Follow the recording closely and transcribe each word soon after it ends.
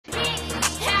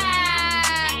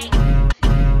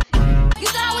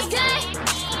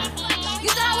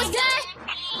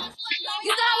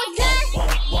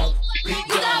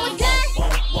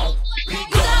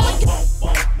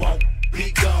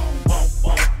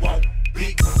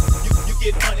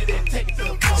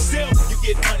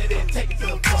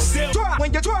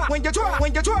It's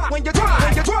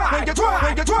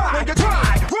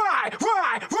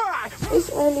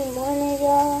early morning,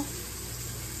 y'all.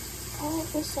 Oh,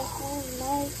 it's a whole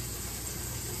night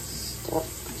stuff.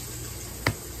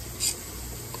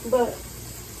 But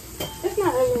it's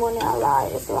not early morning, I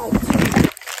lied. It's like 2. I'm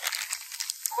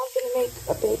gonna make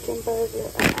a bacon burger,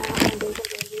 an bacon burger.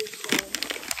 So,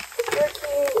 your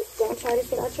kids, don't try to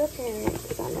fit out your parents,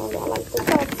 because I know y'all like the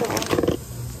talk song.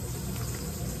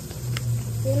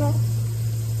 You know?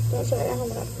 Don't try it at home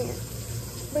without a parent.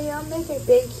 But yeah, I'm making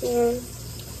bacon.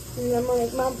 And I'm gonna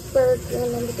make my burger,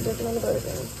 and I'm gonna put on the burger.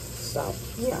 So,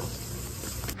 yeah.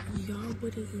 Y'all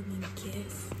wouldn't even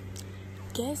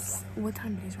guess what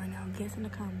time it is right now. Guess in the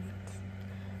comments.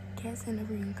 Guess in the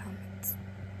reading comments.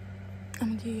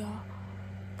 I'm gonna give y'all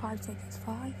 5 seconds.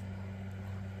 5.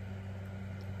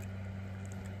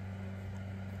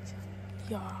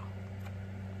 Y'all,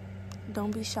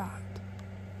 don't be shocked.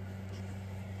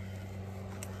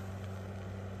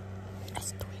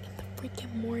 It's 3 in the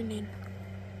freaking morning.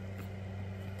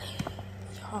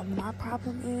 Y'all, my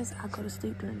problem is I go to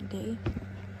sleep during the day.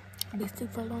 I be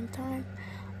asleep for a long time,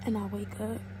 and I wake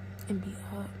up and be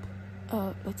up.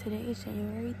 But today is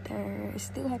January 3rd.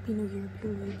 Still Happy New Year,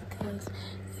 period, because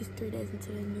it's 3 days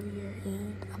into the new year,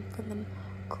 and I'm feeling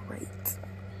great.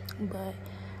 But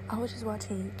I was just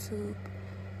watching YouTube,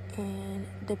 and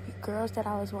the girls that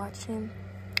I was watching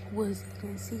was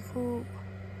eating seafood,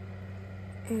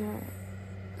 and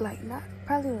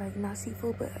not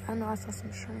seafood, but I know I saw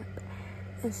some shrimp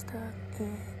and stuff,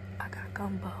 and I got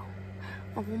gumbo.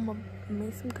 My mama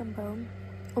made some gumbo,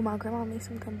 or my grandma made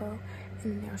some gumbo,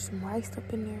 and there was some rice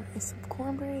up in there and some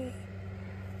cornbread,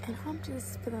 and I'm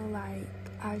just feeling like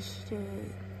I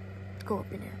should go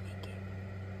up in there and make it.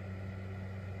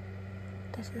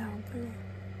 That's just how I'm feeling.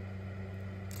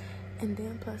 And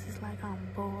then plus it's like I'm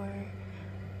bored,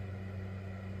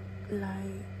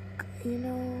 like, you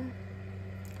know.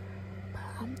 But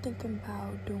I'm thinking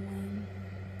about doing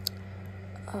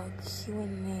a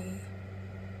Q&A,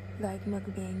 like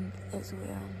mukbang as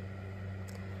well.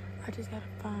 I just gotta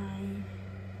find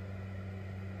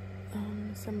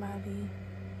somebody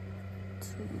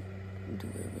to do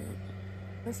it with.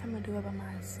 This time I'm gonna do it by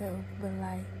myself, but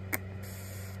like,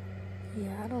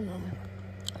 yeah, I don't know.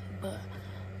 But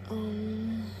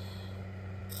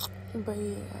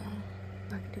yeah,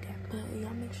 I can do that. But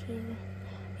y'all make sure you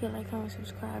like, comment,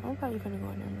 subscribe. I'm probably gonna go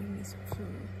in there and make me some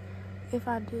food. If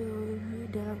I do,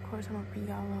 then of course I'm gonna bring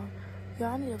y'all on.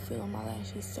 Y'all, I need to fill on my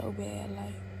lashes so bad,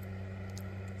 like,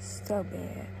 so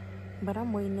bad. But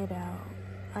I'm waiting it out.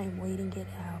 I am waiting it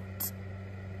out.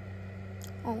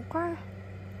 Okay.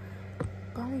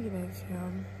 But I'm gonna get back to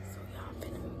y'all. So y'all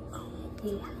finna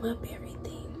warm up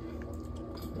everything.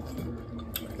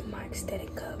 Look at my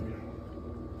aesthetic cup.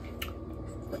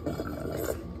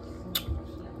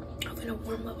 I'm gonna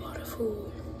warm up all the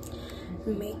food.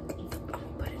 I'm gonna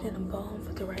put it in a bowl,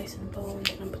 put the rice in a bowl, and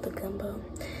then I'm gonna put the gumbo,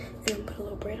 and then put a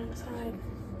little bread on the side.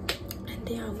 And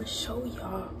then I'm gonna show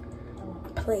y'all a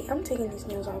plate. I'm taking these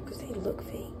nails off because they look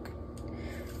fake.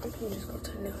 I'm gonna just go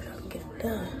to the nail shop and get them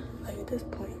done, like at this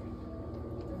point.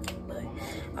 But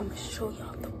I'm gonna show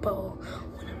y'all the bowl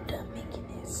when I'm done making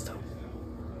it. So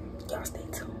y'all stay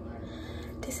tuned.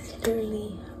 This is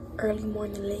literally early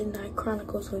morning, late night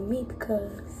chronicles with me,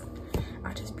 because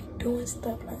I just be doing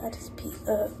stuff, like I just be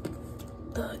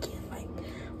thugging. Like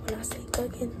when I say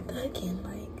thugging,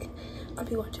 like I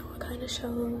be watching all kind of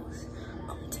shows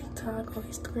on TikTok, on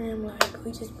Instagram. Like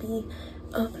we just be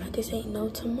up like this ain't no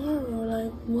tomorrow.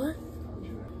 Like what?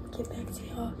 Get back to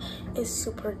y'all. It's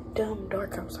super dumb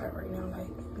dark outside right now,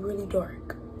 like really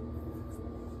dark,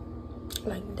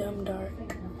 like dumb dark.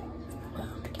 But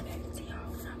I'm gonna get back to y'all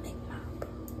when I make my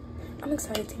food. I'm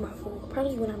excited to eat my food.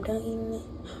 Probably when I'm done eating it,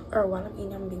 or while I'm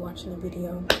eating, I'm gonna be watching the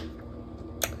video.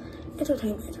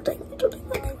 Entertainment.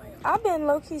 I've been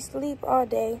low-key asleep all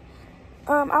day.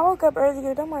 I woke up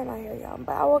earlier. Don't mind my hair, y'all,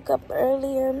 but I woke up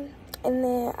earlier, and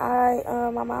then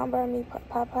my mom brought me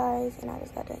Popeyes, and I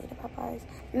just got done eating Popeyes.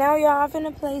 Now y'all, I'm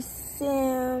finna play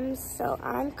Sims. So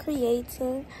I'm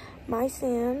creating my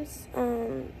Sims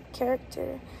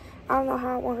character. I don't know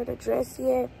how I want her to dress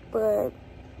yet, but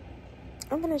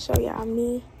I'm gonna show y'all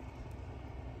me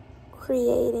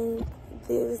creating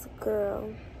this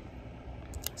girl.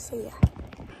 So yeah,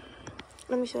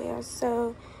 let me show y'all.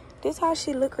 So this is how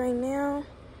she look right now.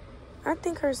 I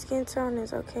think her skin tone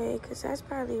is okay, because that's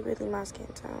probably really my skin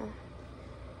tone.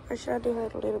 Or should I do her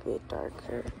a little bit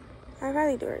darker? I'd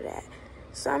probably do her that.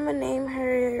 So I'm gonna name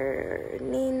her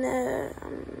Nina.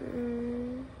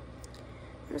 I'm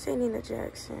gonna say Nina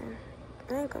Jackson.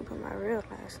 I ain't gonna put my real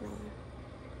last name.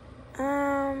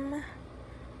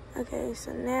 Okay,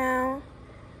 so now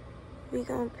we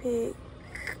gonna pick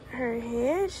her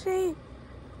head shape.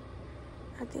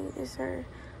 I think this her.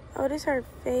 Oh, this her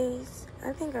face.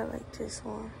 I think I like this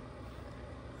one.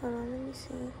 Hold on, let me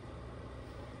see.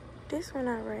 This one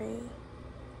I rate.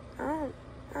 I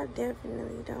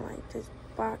definitely don't like this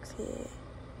box head.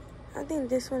 I think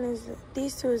this one is,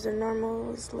 these two is the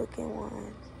normalest looking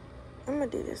ones. I'm gonna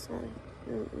do this one,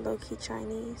 low-key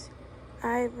Chinese.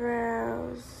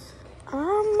 Eyebrows.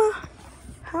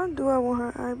 How do I want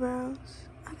her eyebrows?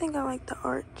 I think I like the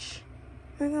arch.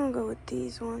 We're gonna go with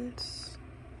these ones.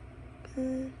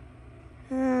 Them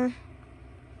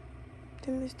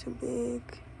is too big.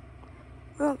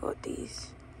 We're gonna go with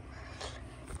these.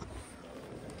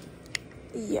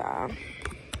 Yeah.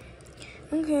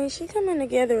 Okay, she coming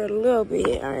together a little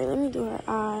bit. All right, let me do her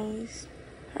eyes.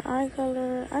 Her eye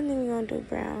color, I think we're gonna do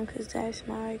brown because that's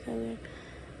my eye color.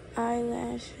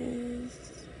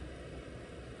 Eyelashes.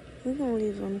 We're gonna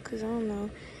leave them because I don't know.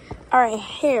 All right,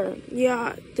 hair.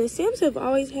 Yeah, the Sims have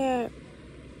always had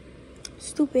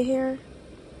stupid hair,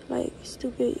 like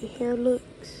stupid hair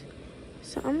looks.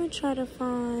 So I'm gonna try to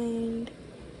find.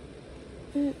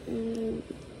 I'm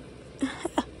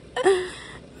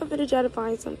gonna try to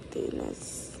find something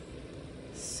that's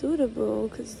suitable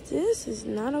because this is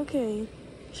not okay.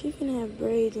 She finna have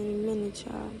braids in a minute,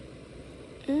 y'all.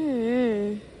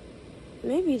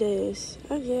 Maybe this,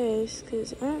 I guess,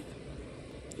 because I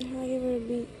give her a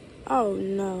beat. Oh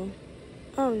no.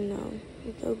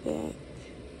 We go back.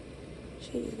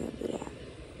 She just gonna do that.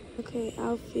 Okay,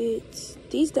 outfits.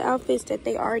 These the outfits that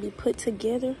they already put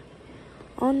together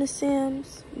on the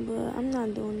Sims, but I'm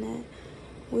not doing that.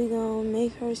 We gonna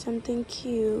make her something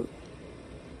cute.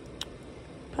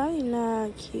 Probably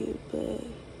not cute, but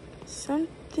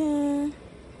something.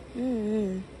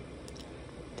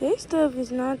 This stuff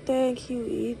is not that cute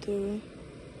either.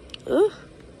 Ugh.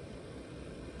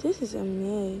 This is a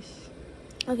mess.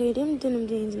 Okay, them denim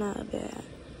jeans not bad.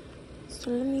 So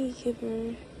let me give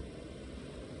her.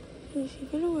 Is she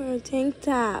gonna wear a tank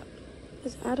top?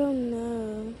 Cause I don't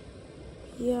know.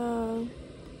 Yeah.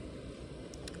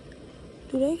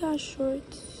 Do they got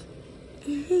shorts?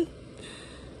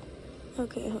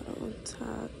 Okay, hold on.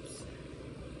 Tops.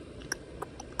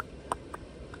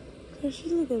 Girl, she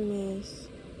look a mess.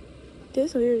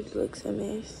 This weird looks a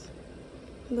mess.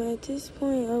 But at this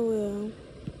point, oh well.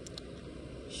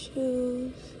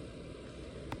 Shoes.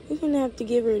 We're gonna have to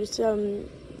give her some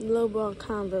low-ball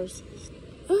Converses.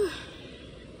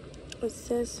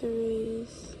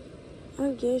 Accessories.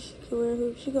 I guess she could wear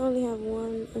hoops. She can only have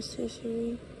one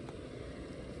accessory.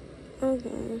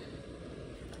 Okay.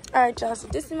 Alright, y'all. So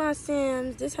this is my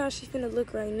Sims. This is how she's gonna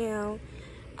look right now.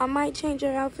 I might change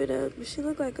her outfit up. She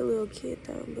look like a little kid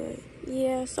though, but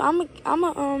yeah. So I'm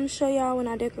show y'all when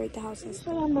I decorate the house and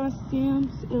stuff. Show y'all my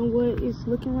Sims and what it's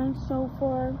looking like so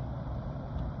far.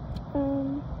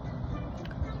 Oh,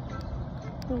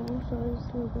 I'm sorry,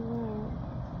 it's looking loud.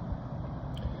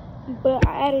 But I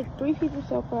added 3 people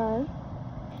so far.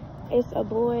 It's a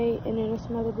boy and then it's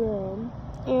another girl.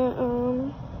 And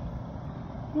I'm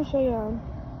gonna show y'all.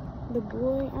 The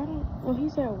boy,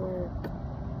 he's at work.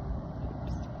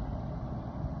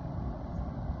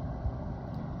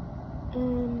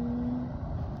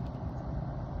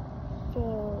 So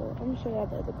I'm gonna show y'all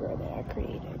the other girl that I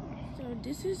created. So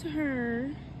this is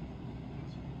her.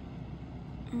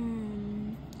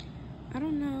 I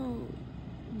don't know.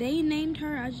 They named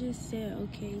her. I just said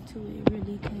okay to it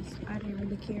really because I didn't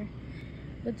really care.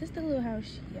 But this the little house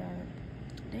she got.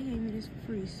 They gave me this for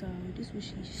free, so this was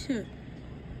she should.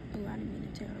 Oh, I didn't mean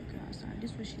to tell her girl outside.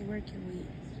 This was she working with.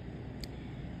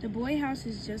 The boy house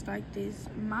is just like this.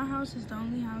 My house is the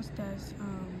only house that's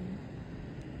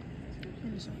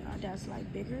let me show y'all, that's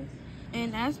like bigger.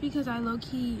 And that's because I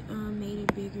low-key made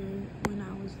it bigger when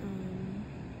I was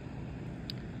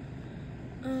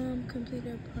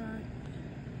completed a project.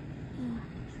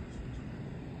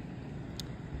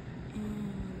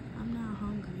 And I'm not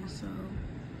hungry, so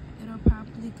it'll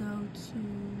probably go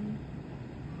to,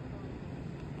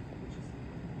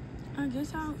 I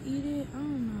guess I'll eat it. I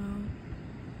don't know.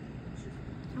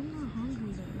 I'm not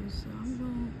hungry though, so I'm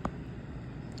gonna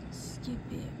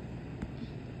skip it.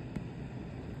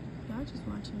 Y'all just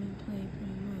watching me play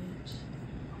pretty much.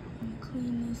 I'm gonna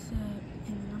clean this up and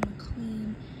then I'm gonna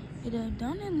clean it up.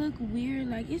 Don't it look weird?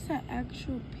 Like it's an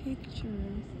actual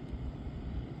picture.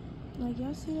 Like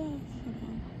y'all see that? Hold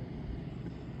on.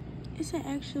 It's an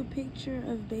actual picture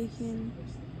of bacon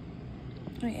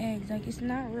or eggs. Like it's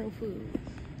not real food.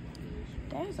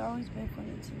 That has always been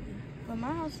funny to me. But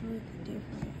my house looks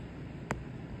different.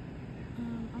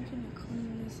 I'm gonna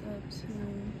clean this up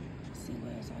too. see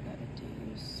what else I gotta do.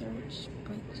 Search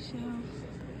bookshelf.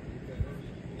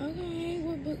 Okay,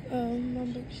 what book? Oh, my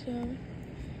bookshelf.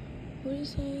 What did it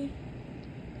say?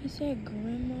 It said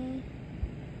grandma.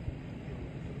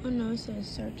 Oh no, it says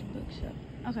search bookshelf.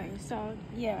 Okay, so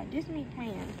yeah, this is me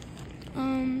playing.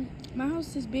 My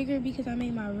house is bigger because I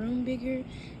made my room bigger,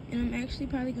 and I'm actually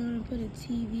probably gonna put a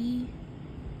TV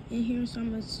in here, so I'm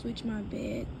gonna switch my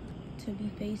bed to be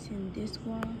facing this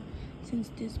wall, since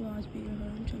this wall is bigger. Hold on,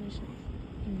 I'm trying to show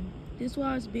you. This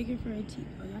wall is bigger for a TV.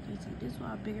 Oh, y'all can see this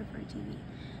wall bigger for a TV.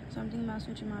 So I'm thinking about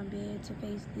switching my bed to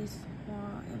face this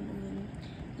wall, and then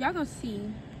y'all gonna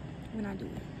see when I do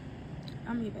it.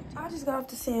 I'm gonna get back to you. I just got off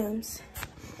the Sims,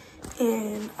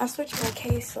 and I switched my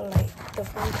case so like the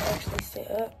phone can actually sit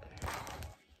up.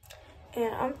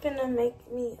 And I'm finna make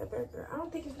me a burger. I don't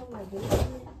think it's gonna like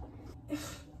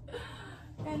this.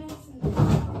 And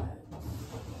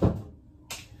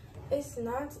it's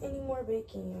not any more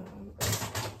baking, y'all.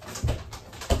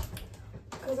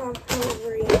 Cause I'm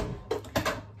hungry.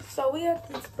 So we have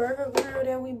this burger grill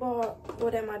that we bought,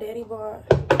 well that my daddy bought.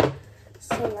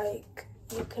 So like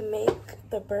you can make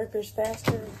the burgers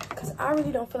faster. Cause I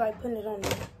really don't feel like putting it on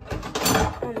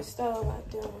the stove like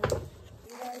that.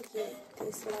 You gotta get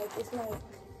this like, it's like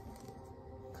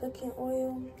cooking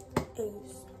oil, and you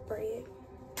spray it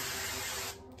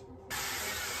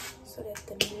so that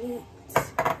the meat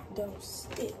don't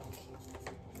stick.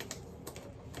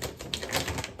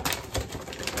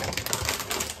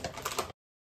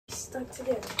 Stuck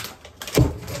together.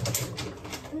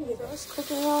 Let me get those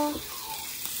cooking on.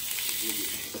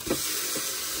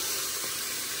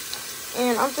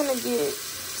 And I'm gonna get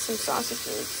some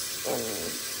sausages and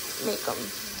make them.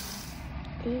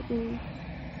 It is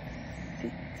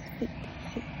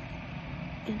 6:56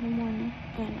 in the morning,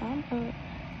 and I'm up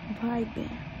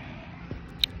vibing.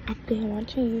 I've been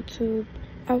watching YouTube.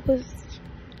 I was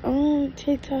on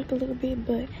TikTok a little bit,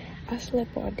 but I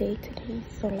slept all day today.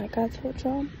 So like I told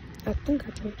y'all, I think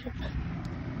I told y'all,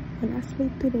 when I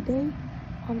sleep through the day,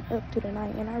 I'm up through the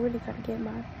night, and I really gotta get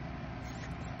my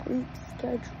sleep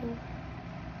schedule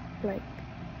like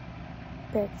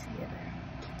back together.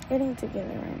 It ain't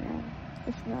together right now.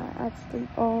 If not, I'd sleep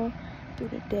all through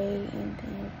the day and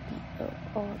then be up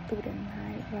all through the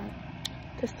night. Like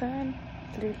the sun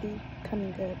literally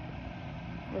coming up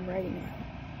right now,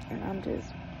 and I'm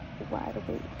just wide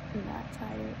awake and not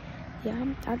tired. Yeah,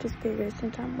 I just figured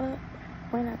since I'm up,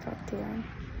 why not talk to y'all?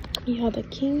 Yeah, the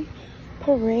King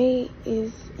Parade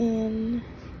is in,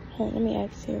 hold on, let me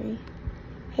ask Siri.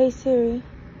 Hey Siri,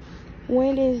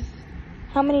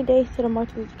 how many days to the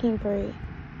Martin Luther King Parade?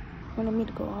 Wanted me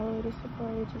to go all the way to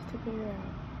Safari just to figure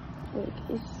out. Look,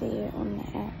 it said on the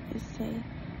app, it said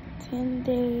 10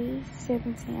 days,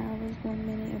 17 hours, 1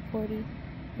 minute, and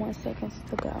 41 seconds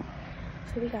to go.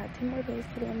 So we got 10 more days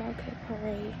to the MLK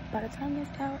Parade. By the time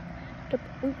that's out,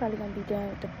 we probably gonna be done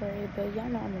with the parade, but y'all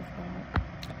know I'm a vlog.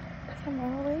 Cause I'm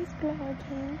always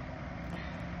vlogging.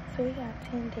 So we got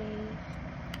 10 days,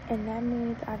 and that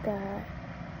means I got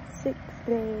 6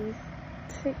 days.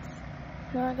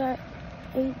 I got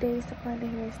 8 days to find a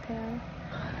hairstyle.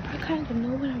 I kind of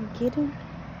know what I'm getting,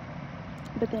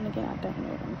 but then again, I don't know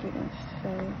what I'm getting. So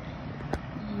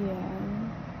yeah,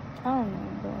 I don't know,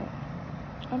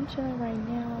 but I'm chilling right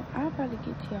now. I'll probably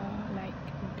get to y'all like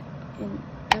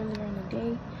earlier in the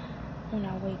day when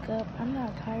I wake up. I'm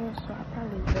not tired, so I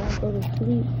probably won't go to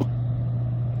sleep.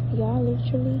 Y'all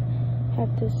literally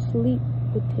have to sleep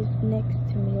with this next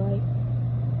to me, like,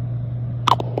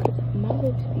 cause my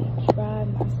lips be dry,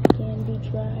 my skin be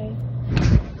dry.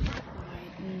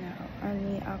 Like, no, I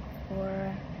need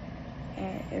Aquaphor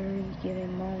at every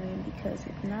given moment, because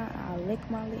if not, I'll lick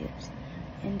my lips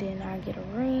and then I get a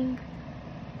ring.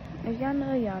 If y'all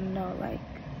know, y'all know, like,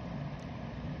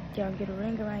 y'all get a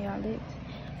ring around y'all lips,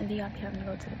 and then y'all be having to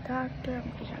go to the doctor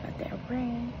because y'all got that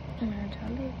ring around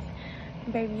y'all lips.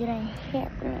 Baby, it ain't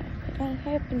happening. It ain't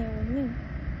happening with me.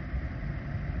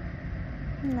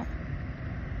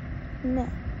 No.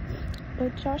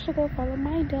 But y'all should go follow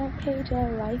my dump page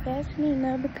at Life as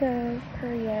Nina, because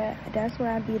that's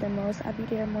where I be the most. I be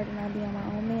there more than I be on my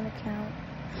own main account,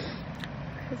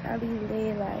 because I be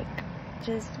lit, like,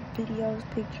 just videos,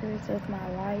 pictures of my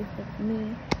life, of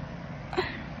me.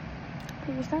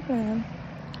 Please stop playing.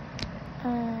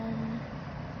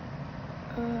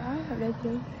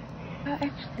 I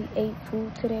actually ate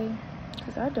food today,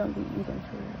 because I don't be eating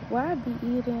food. Well, I be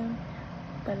eating,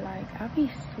 but like, I be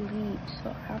sleep,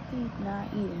 so I be not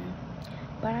eating.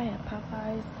 But I had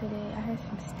Popeyes today, I had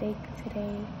some steak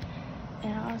today,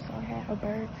 and I also had a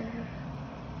burger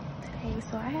today.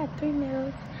 So I had 3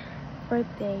 meals for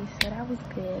the day, so that was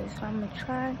good. So I'm gonna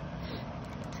try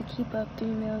to keep up 3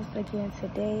 meals again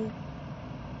today.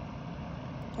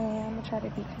 And I'm gonna try to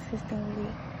be consistent with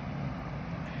it.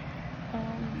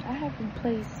 I haven't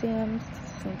played Sims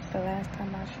since the last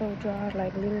time I showed y'all.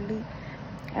 Like literally,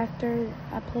 after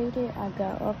I played it, I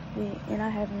got off of it, and I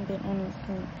haven't been on it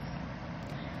since.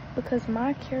 Because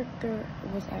my character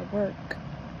was at work.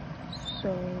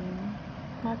 So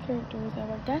my character was at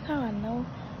work. That's how I know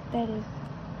that it's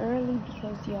early,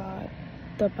 because y'all,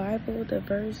 the Bible, the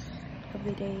verse of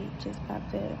the day just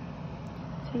popped up.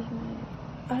 Take me.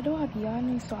 I know I'm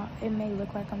yawning, so it may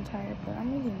look like I'm tired, but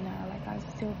I'm really not. Like, I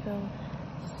still feel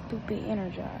stupid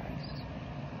energized.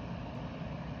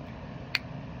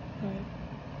 But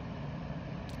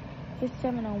it's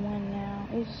 7:01 now.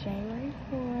 It's January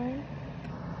 4th.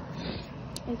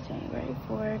 It's January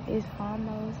 4th. It's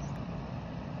almost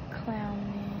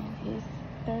clowning. It's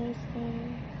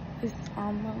Thursday. It's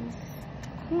almost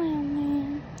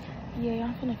clowning. Yeah,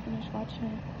 I'm finna finish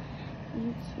watching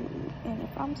YouTube, and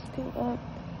if I'm still up,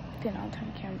 then I'll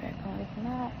turn the camera back on. If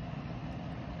not,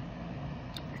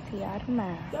 see y'all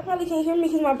tomorrow. Y'all probably can't hear me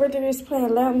because my birthday is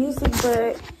playing loud music,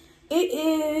 but it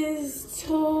is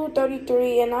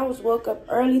 2:33, and I was woke up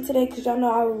early today because y'all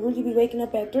know I would really be waking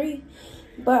up at 3,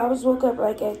 but I was woke up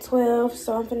like at 12,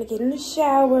 so I'm finna get in the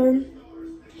shower,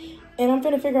 and I'm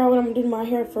finna figure out what I'm gonna do to my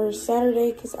hair for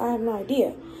Saturday because I have no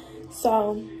idea.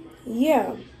 So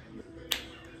yeah,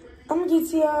 I'm gonna get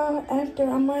to y'all after.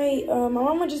 I might, my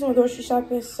mama just went grocery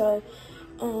shopping, so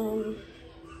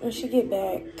when she get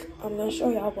back, I'm gonna show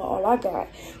y'all what all I got,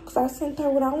 cause I sent her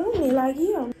what I wanted. Like,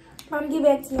 yeah, I'm gonna get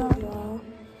back to y'all.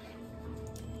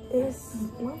 It's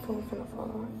my phone finna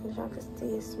fall, as y'all can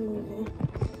see it's moving,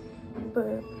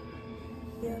 but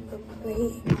yeah, the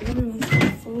plate. I'm gonna make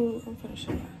some food. I'm finna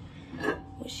show y'all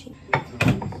what she.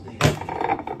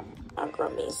 My girl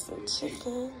made some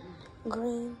chicken,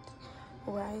 greens,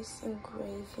 rice, and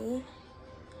gravy,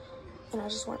 and I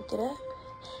just warmed it up,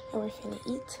 and we're finna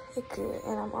eat it good.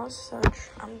 And I'm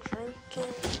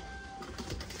drinking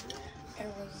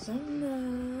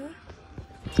Arizona.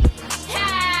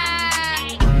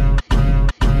 Hey!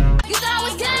 You thought I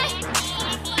was good?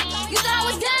 You thought I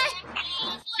was good?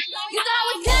 You thought I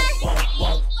was good?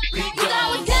 You thought I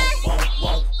was good?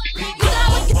 You thought I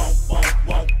was good?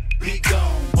 Be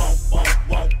gone.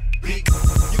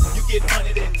 You get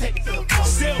money, then take it to the floor.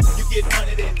 You get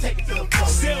money, then take it to the floor.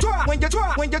 When you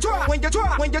drop, when you drop, when you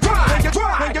drop, when you drop, when you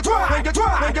drop, when you drop, when